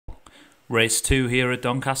Race 2 here at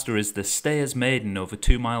Doncaster is the Stayers Maiden over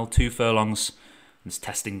 2 mile 2 furlongs. This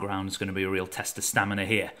testing ground is going to be a real test of stamina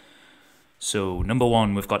here. So number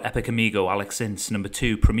 1 we've got Epic Amigo, Alex Ince. Number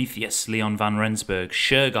 2 Prometheus, Leon van Rensburg.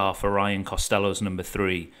 Shergar for Ryan Costello's number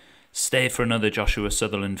 3. Stay for Another, Joshua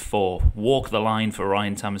Sutherland 4. Walk the Line for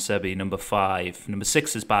Ryan Tamasebi number 5. Number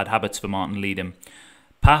 6 is Bad Habits for Martin Leadham.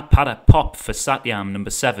 Pa Pada Pop for Satyam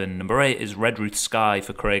number 7. Number 8 is Red Ruth Sky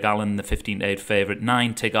for Craig Allen, the 15th favourite.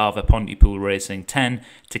 9 Tigava Pontypool Racing. 10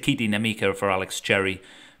 Takiti Namika for Alex Cherry.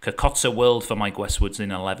 Kokotsa World for Mike Westwoods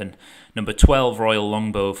in 11. Number 12 Royal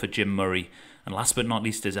Longbow for Jim Murray. And last but not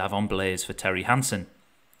least is Avon Blaze for Terry Hansen.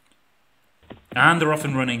 And they're off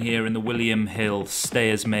and running here in the William Hill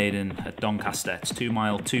Stayers Maiden at Doncaster. It's 2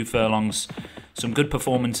 mile 2 furlongs. Some good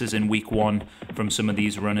performances in week 1 from some of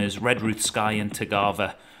these runners. Red Ruth Sky and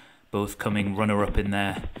Tagava both coming runner-up in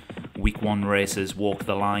their week 1 races. Walk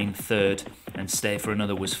the Line 3rd and Stay for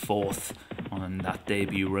Another was 4th on that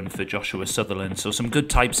debut run for Joshua Sutherland. So some good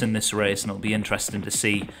types in this race, and it'll be interesting to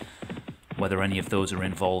see whether any of those are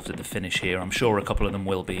involved at the finish here. I'm sure a couple of them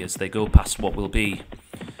will be as they go past what will be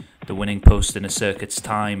the winning post in a circuit's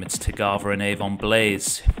time. It's Tagava and Avon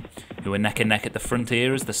Blaze who are neck and neck at the front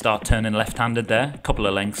here as they start turning left-handed there. A couple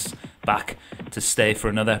of lengths back to Stay for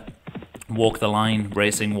Another. Walk the Line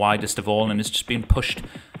racing widest of all and has just been pushed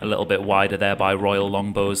a little bit wider there by Royal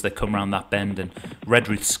Longbow as they come round that bend. And Red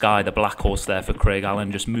Ruth Sky, the black horse there for Craig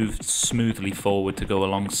Allen, just moved smoothly forward to go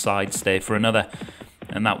alongside Stay for Another.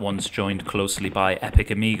 And that one's joined closely by Epic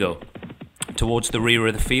Amigo. Towards the rear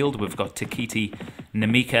of the field, we've got Takiti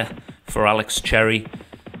Namika for Alex Cherry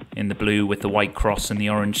in the blue with the white cross and the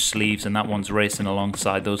orange sleeves, and that one's racing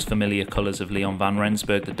alongside those familiar colours of Leon van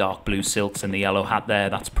Rensburg, the dark blue silks and the yellow hat there.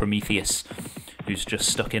 That's Prometheus, who's just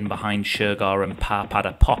stuck in behind Shergar and Pa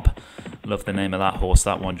Pada Pop. Love the name of that horse.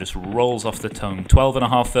 That one just rolls off the tongue.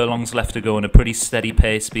 12.5 furlongs left to go and a pretty steady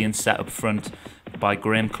pace being set up front by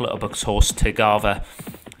Graham Clutterbuck's horse Tagava.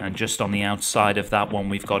 And just on the outside of that one,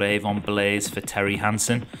 we've got Avon Blaze for Terry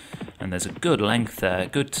Hansen. And there's a good length there,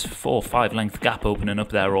 good 4 or 5 length gap opening up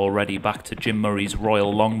there already. Back to Jim Murray's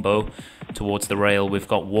Royal Longbow. Towards the rail, we've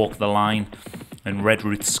got Walk the Line and Red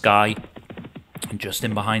Ruth Sky. And just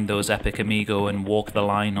in behind those, Epic Amigo and Walk the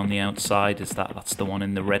Line on the outside. That's the one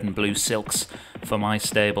in the red and blue silks for my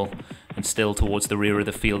stable. And still towards the rear of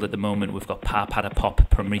the field at the moment, we've got Pa Pada Pop,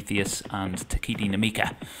 Prometheus and Takiti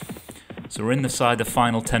Namika. So we're in the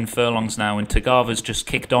final 10 furlongs now, and Tagava's just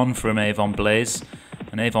kicked on from Avon Blaze.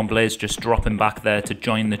 And Avon Blaze just dropping back there to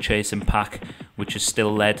join the chasing pack, which is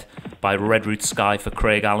still led by Red Ruth Sky for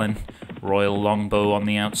Craig Allen. Royal Longbow on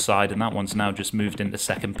the outside, and that one's now just moved into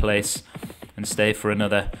second place. And Stay for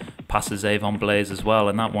Another passes Avon Blaze as well,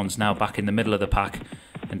 and that one's now back in the middle of the pack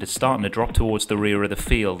and is starting to drop towards the rear of the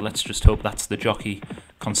field. Let's just hope that's the jockey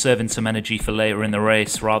conserving some energy for later in the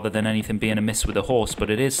race rather than anything being amiss with the horse, but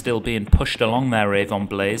it is still being pushed along there, Avon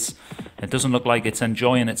Blaze. It doesn't look like it's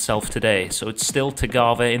enjoying itself today, so it's still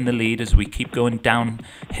Tagava in the lead as we keep going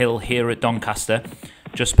downhill here at Doncaster.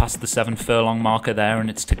 Just past the 7 furlong marker there, and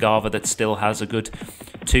it's Tagava that still has a good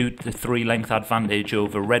 2 to 3 length advantage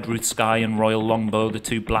over Red Ruth Sky and Royal Longbow, the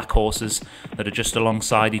 2 black horses that are just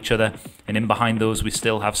alongside each other. And in behind those we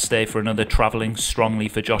still have Stay for Another travelling strongly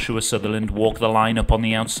for Joshua Sutherland. Walk the Line up on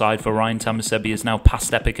the outside for Ryan Tamasebi is now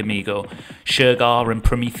past Epic Amigo. Shergar and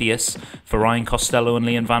Prometheus for Ryan Costello and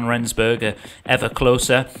Leon van Rensburg are ever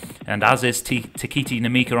closer, and as is Takiti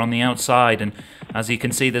Namika on the outside. And as you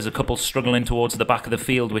can see, there's a couple struggling towards the back of the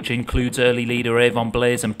field, which includes early leader Avon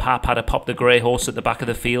Blaze and Pa Pada Pop, the grey horse at the back of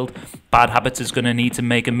the field. Bad Habits is going to need to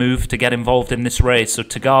make a move to get involved in this race. So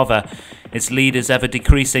Tagava, its lead is ever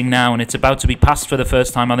decreasing now, and it's about to be passed for the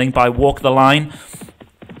first time, I think, by Walk the Line.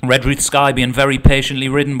 Red Ruth Sky being very patiently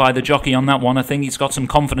ridden by the jockey on that one. I think he's got some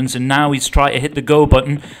confidence, and now he's trying to hit the go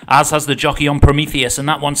button, as has the jockey on Prometheus, and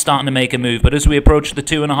that one's starting to make a move. But as we approach the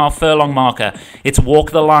 2.5 furlong marker, it's Walk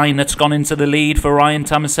the Line that's gone into the lead for Ryan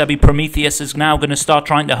Tamasebi. Prometheus is now going to start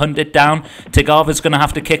trying to hunt it down. Tagava's going to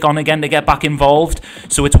have to kick on again to get back involved.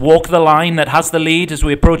 So it's Walk the Line that has the lead as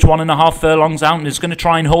we approach 1.5 furlongs out, and is going to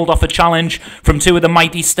try and hold off a challenge from 2 of the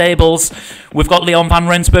mighty stables. We've got Leon van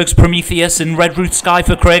Rensburg's Prometheus and Red Ruth Sky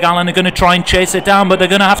for Craig Allen are going to try and chase it down, but they're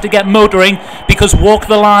going to have to get motoring because Walk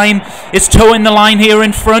the Line is towing the line here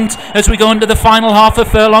in front as we go into the final half a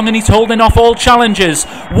furlong, and he's holding off all challengers.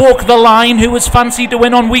 Walk the Line, who was fancied to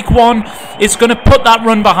win on week 1, is going to put that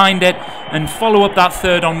run behind it and follow up that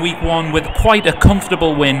 3rd on week 1 with quite a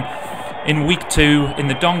comfortable win in week 2 in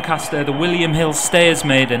the Doncaster, the William Hill Stayers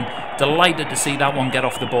Maiden. Delighted to see that one get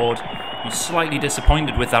off the board. was slightly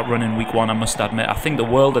disappointed with that run in week 1, I must admit. I think the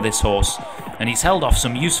world of this horse, and he's held off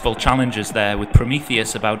some useful challenges there, with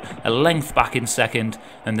Prometheus about a length back in second,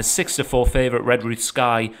 and the 6-4 favourite Red Ruth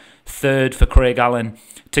Sky third for Craig Allen.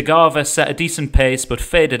 Tagava set a decent pace but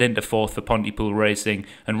faded into 4th for Pontypool Racing,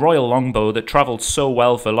 and Royal Longbow, that travelled so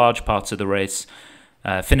well for large parts of the race,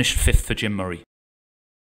 finished 5th for Jim Murray.